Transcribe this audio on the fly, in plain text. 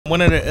one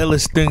of the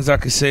illest things I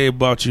could say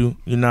about you,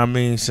 you know what I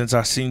mean, since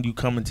I seen you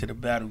come into the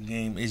battle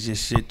game, is your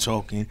shit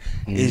talking,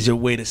 is your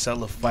way to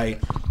sell a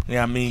fight. You know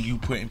what I mean? You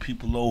putting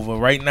people over.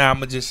 Right now, I'm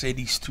going to just say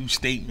these two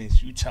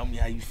statements. You tell me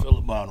how you feel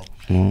about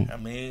them. I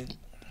mean,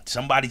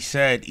 somebody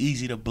said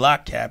Eazy the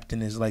block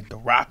captain is like The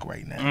Rock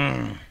right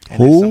now.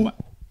 Who?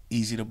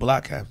 Eazy the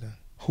block captain.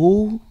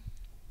 Who?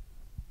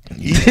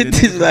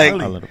 Eazy like,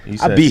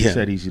 I beat him. He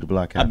said Eazy the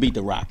block I captain. beat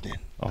The Rock then.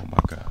 Oh my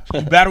God.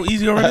 You battle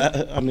Eazy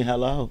already? I mean,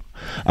 hello.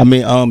 I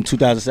mean,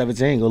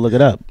 2017. Go look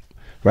it up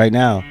right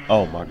now.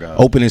 Oh my God.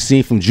 Opening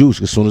scene from Juice.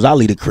 As soon as I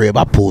leave the crib,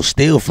 I pull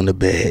steel from the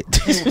bed.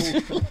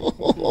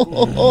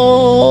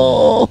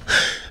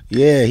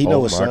 Yeah, he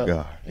know what's up.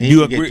 God.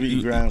 You Get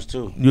agree? 3 rounds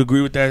too. You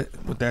agree with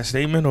that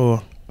statement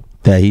or?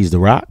 That he's The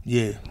Rock?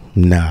 Yeah.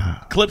 Nah.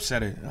 Clip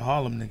said it. A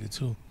Harlem nigga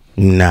too.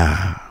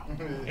 Nah.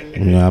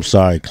 I'm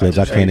sorry, Clips.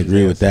 I can't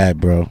agree with that,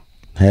 bro.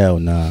 Hell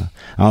nah.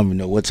 I don't even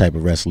know what type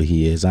of wrestler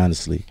he is,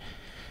 honestly.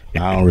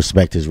 I don't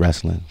respect his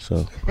wrestling,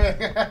 so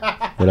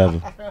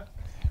whatever.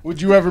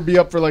 Would you ever be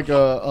up for like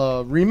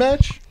a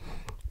rematch?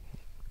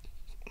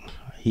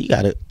 He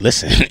gotta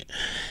listen.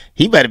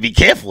 He better be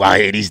careful out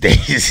here these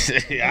days.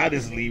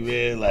 Honestly,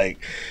 man. Like,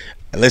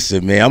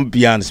 listen, man. I'm gonna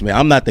be honest, man.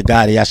 I'm not the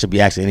guy that y'all should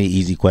be asking any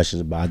easy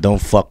questions about. I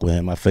don't fuck with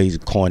him. I feel he's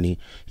corny.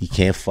 He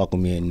can't fuck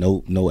with me in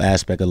no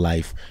aspect of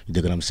life. You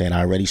dig what I'm saying?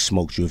 I already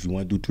smoked you. If you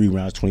want to do 3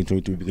 rounds,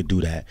 2023, we could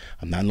do that.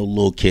 I'm not no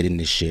little kid in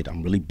this shit.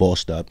 I'm really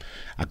bossed up.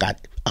 I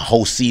got a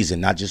whole season,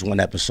 not just one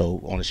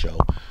episode on the show.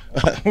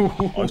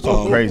 It's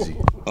so crazy.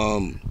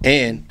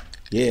 And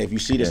yeah, if you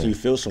see this and you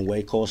feel some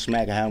way, call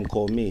Smack and have him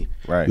call me.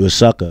 Right. You a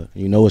sucker.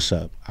 You know what's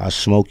up. I'll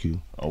smoke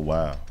you. Oh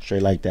wow.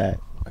 Straight like that.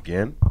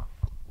 Again?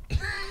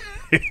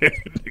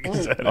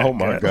 Oh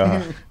my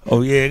God.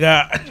 Oh yeah,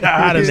 got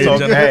hot in He's there.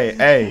 talking,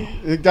 hey.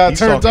 It got He's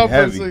turned talking up for a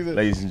heavy, second.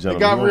 ladies and It gentlemen.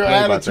 got We won't real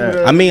play about attitude.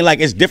 that. I mean, like,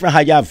 it's different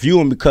how y'all view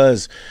him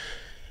because,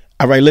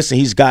 all right, listen,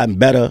 he's gotten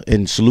better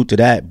and salute to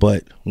that.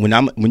 But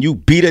when you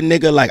beat a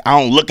nigga, like, I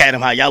don't look at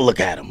him how y'all look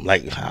at him.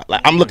 Like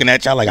I'm looking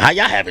at y'all like, how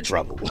y'all having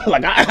trouble?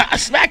 Like, I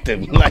smacked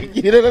him. Like,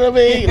 you know what I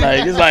mean?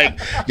 Like, it's like,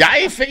 y'all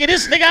ain't figured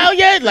this nigga out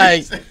yet?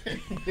 Like,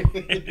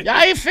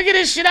 y'all ain't figured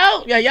this shit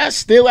out? Yeah, y'all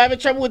still having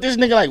trouble with this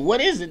nigga? Like,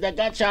 what is it that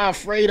got y'all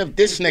afraid of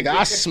this nigga?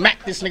 I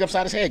smacked this nigga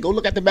upside his head. Go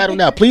look at the battle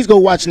now. Please go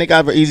watch Nick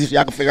Over Easy so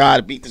y'all can figure out how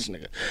to beat this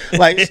nigga.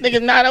 Like, this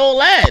nigga's not old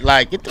lad.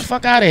 Like, get the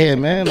fuck out of here,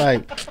 man.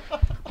 Like,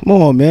 come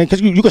on, man.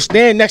 Because you can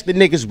stand next to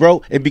niggas,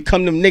 bro, and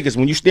become them niggas.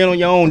 When you stand on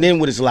your own, then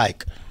what it's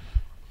like.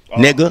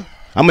 Nigga,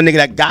 I'm a nigga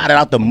that got it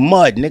out the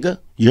mud, nigga.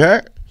 You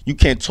heard? You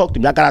can't talk to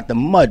me. I got out the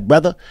mud,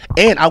 brother.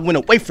 And I went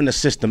away from the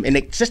system, and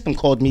the system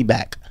called me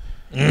back.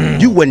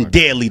 You wouldn't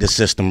dare lead the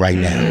system right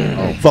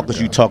now. Fuck what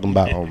you talking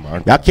about? Oh my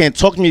God. Y'all can't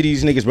talk to me to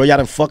these niggas, bro. Y'all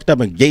done fucked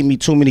up and gave me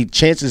too many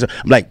chances.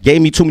 Like,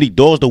 gave me too many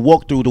doors to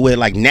walk through to where,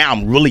 like, now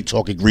I'm really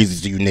talking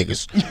greasy to you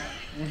niggas.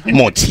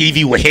 I'm on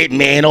TV with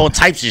Hitman, all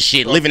types of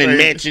shit, living in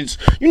mansions.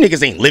 You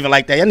niggas ain't living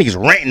like that. Y'all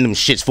niggas renting them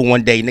shits for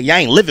one day. Nigga, y'all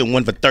ain't living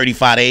one for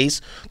 35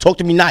 days. Talk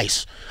to me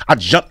nice. I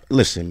jump.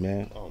 Listen,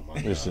 man.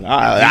 Listen,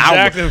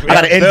 I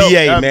got an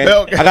NDA, man.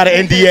 I got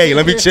an NDA.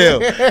 Let me chill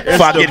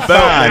before I get I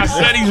fined.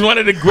 said he's one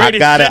of the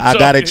greatest. I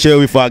gotta chill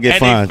before I get and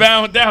fined. they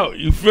found out.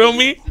 You feel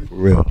me?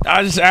 Real.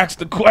 I just asked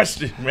the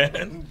question,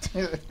 man.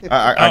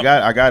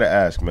 I gotta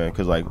ask, man,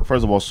 because, like,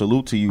 first of all,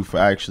 salute to you for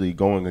actually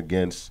going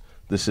against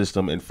the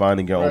system and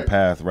finding your own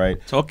path,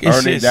 right? Talk your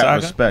Earning shit, that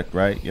Saga. respect,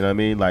 right? You know what I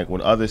mean? Like, when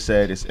others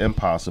said it's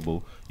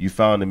impossible, you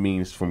found the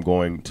means from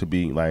going to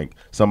being like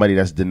somebody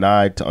that's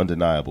denied to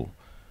undeniable.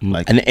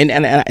 Like, And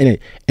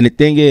the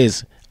thing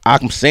is,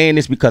 I'm saying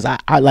this because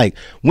I like,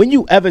 when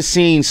you ever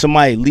seen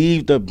somebody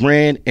leave the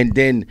brand and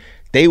then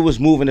they was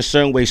moving a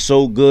certain way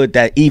so good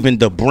that even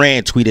the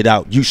brand tweeted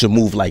out, you should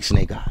move like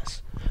Snake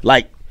Eyes.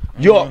 Like,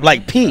 you're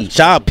like P,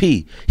 Sean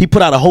P. He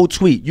put out a whole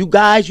tweet. You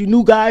guys, you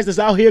new guys that's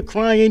out here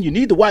crying, you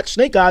need to watch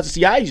Snake Eyes to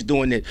see how he's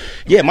doing it.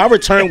 Yeah, my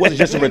return wasn't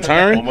just a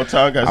return. one more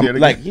time, guys. I'm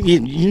like,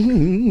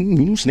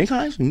 you Snake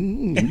Eyes,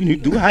 you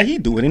do how he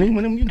do it. And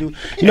when you do,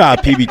 you know how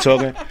P be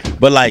talking.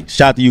 But like,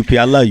 shout out to you, P.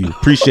 I love you,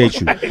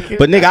 appreciate you.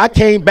 But nigga, I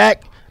came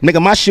back.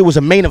 Nigga, my shit was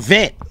a main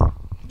event.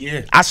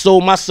 Yeah. I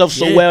sold myself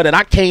so well that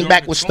I came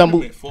back with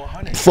stumble for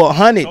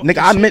 100. Nigga,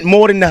 I meant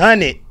more than the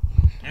 100.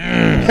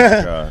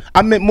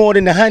 I meant more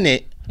than the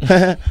 100.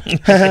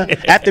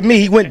 After me,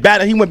 he went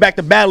back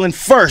to battling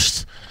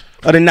first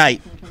of the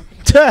night.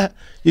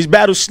 His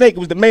battle Snake. It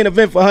was the main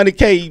event for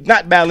 100K.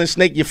 Not battling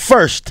Snake, you're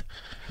first.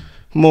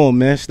 Come on,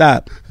 man.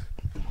 Stop.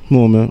 Come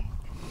on, man.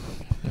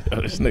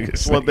 This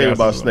nigga one thing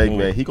about Snake,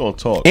 man, he gonna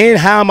talk. And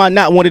how am I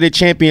not one of the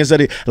champions of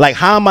the, like,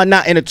 how am I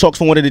not in the talks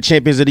for one of the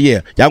champions of the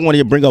year? Y'all want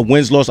to bring up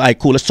wins, loss? All right,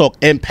 cool. Let's talk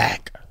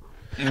impact.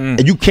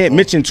 And you can't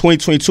mention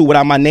 2022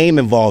 without my name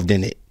involved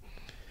in it.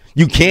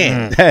 You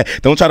can't.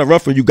 Don't try to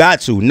rough him. You got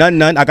to. None.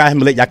 I got him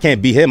late. Y'all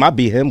can't beat him. I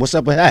beat him. What's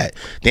up with that?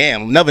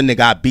 Damn, another nigga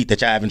I beat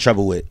that y'all having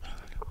trouble with.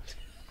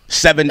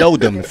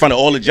 7-0'd them in front of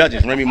all the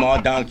judges. Remy Ma,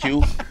 Don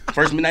Q.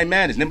 First Midnight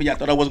Madness. Remember y'all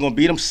thought I wasn't going to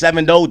beat him?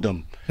 7-0'd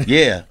them.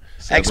 Yeah.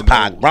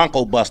 X-Pac,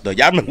 Bronco Buster.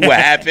 Y'all remember what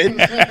happened?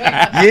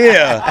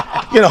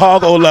 Yeah. You know,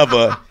 Hargo love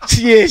her.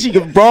 She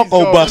could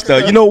Bronco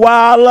Buster. You know why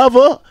I love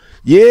her?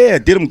 Yeah,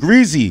 did him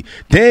greasy.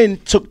 Then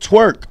took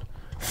twerk.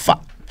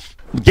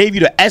 Gave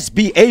you the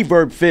SBA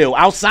verb feel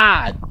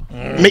outside.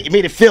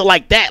 Made it feel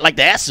like that, like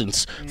the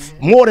essence.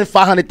 More than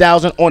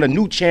 500,000 on a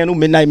new channel,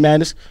 Midnight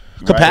Madness.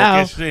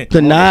 Kapow. Right.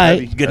 Good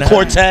night.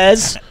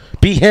 Cortez.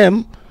 Beat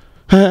him.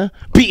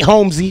 Beat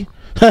Holmesy.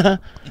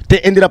 They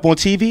ended up on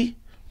TV.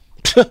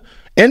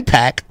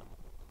 Impact.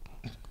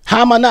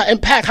 How am I not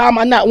Impact? How am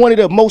I not one of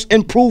the most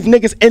improved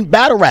niggas in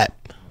battle rap?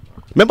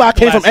 Remember, I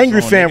came from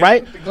Angry Fan,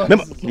 right?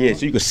 Remember? Yeah,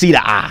 so you can see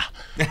the eye.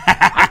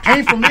 I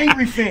came from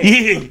Angry Fan.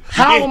 Yeah.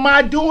 How am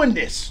I doing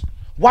this?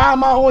 Why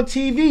am I on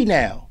TV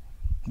now?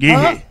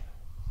 Yeah.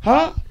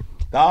 Huh?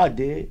 God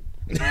did.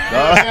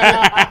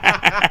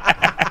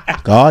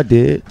 God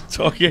did.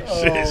 Talk your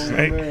shit,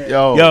 right?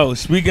 Yo. Yo,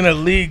 speaking of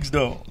leagues,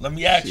 though, let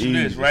me ask you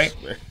this, right?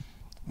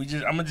 I'm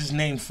gonna just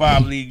name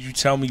 5 leagues. You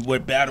tell me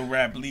what battle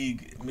rap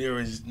league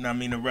mirrors. I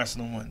mean, the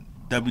wrestling one.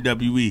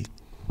 WWE,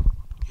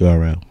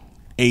 URL.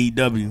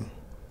 AEW,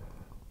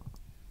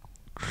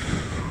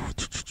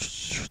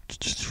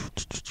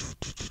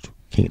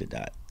 King of the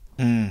Dot.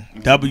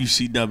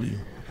 WCW,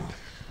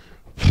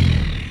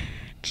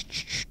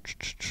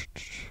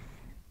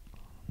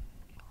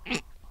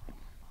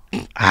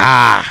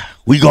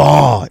 We go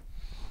hard.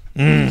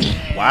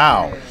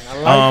 Wow.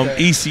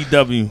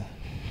 ECW,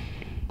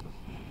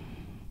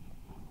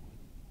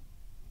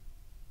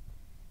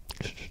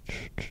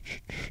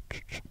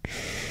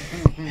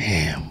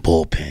 Damn,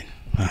 bullpen.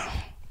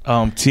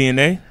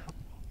 TNA.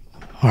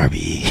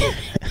 RBE.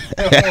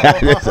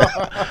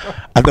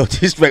 I know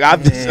this trick.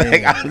 I'm just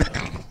like,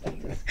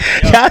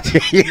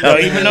 Yo,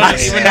 even though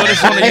this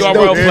on the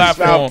URL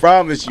platform, I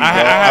promise you,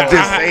 I'm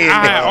just saying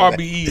I that. had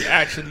RBE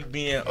actually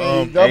being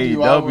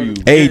AEW.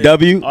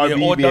 AEW.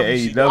 RB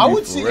being AEW. I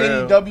would see for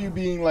real. AEW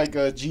being like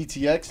a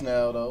GTX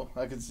now, though.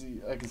 I could see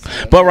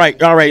that. But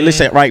right, all right,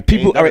 listen, right,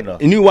 people, Ain't all done right,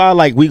 enough. you knew why,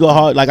 like, We Go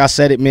Hard, like I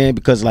said it, man,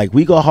 because, like,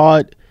 We Go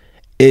Hard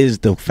is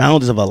the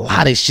founders of a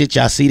lot of shit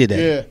y'all see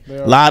today. Yeah, they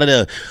are. A lot of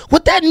the,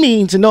 what that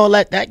means and all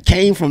that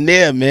came from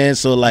there, man.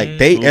 So, like,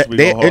 they're We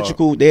Go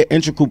Hard.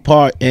 integral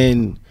part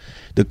in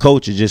the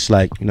culture, just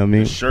like, you know what I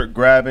mean? Shirt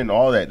grabbing,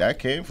 all that. That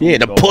came from Yeah, We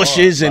the Go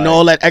pushes Hard. and Like,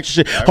 all that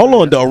extra shit. Hold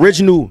on, the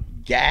original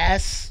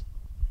Gas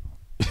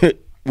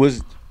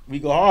was We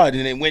Go Hard,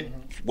 and it went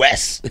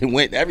west. It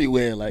went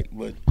everywhere, like,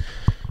 but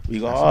We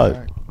Go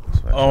Hard.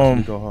 We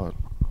Go Hard.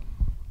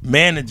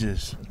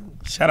 managers.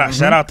 Shout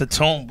out to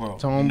Tone Bro.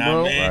 Tone You know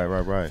Bro. what I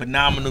mean? Right.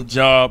 Phenomenal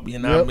job, you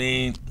know what I Yep.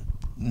 mean?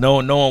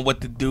 Knowing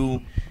what to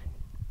do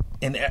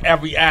in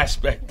every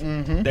aspect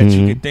that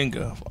you could think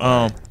of.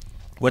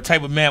 What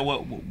type of man?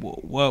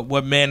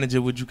 What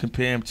manager would you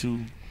compare him to?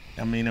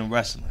 I mean, in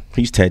wrestling.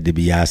 He's Ted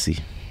DiBiase.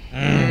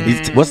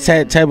 What's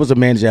Ted? Ted was a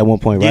manager at one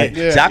point, right?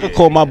 Yeah. So I could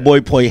call my boy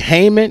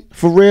Heyman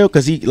for real,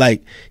 because he gonna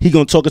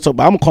talk and talk.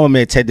 But I'm gonna call him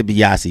man Ted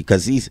DiBiase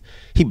because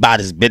he bought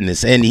his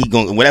business and he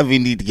gonna whatever he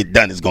need to get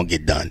done is gonna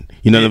get done.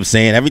 You know what I'm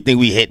saying? Everything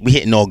we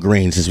hitting all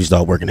green since we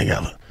started working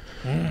together.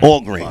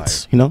 All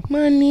greens, you know.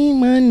 Money.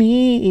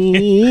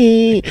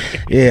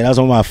 Yeah, that was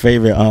one of my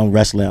favorite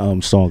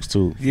wrestling songs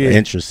too. Yeah.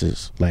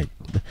 Entrances like.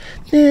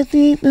 Yeah,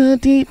 that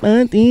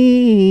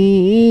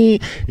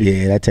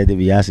Ted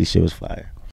DiBiase shit was fire.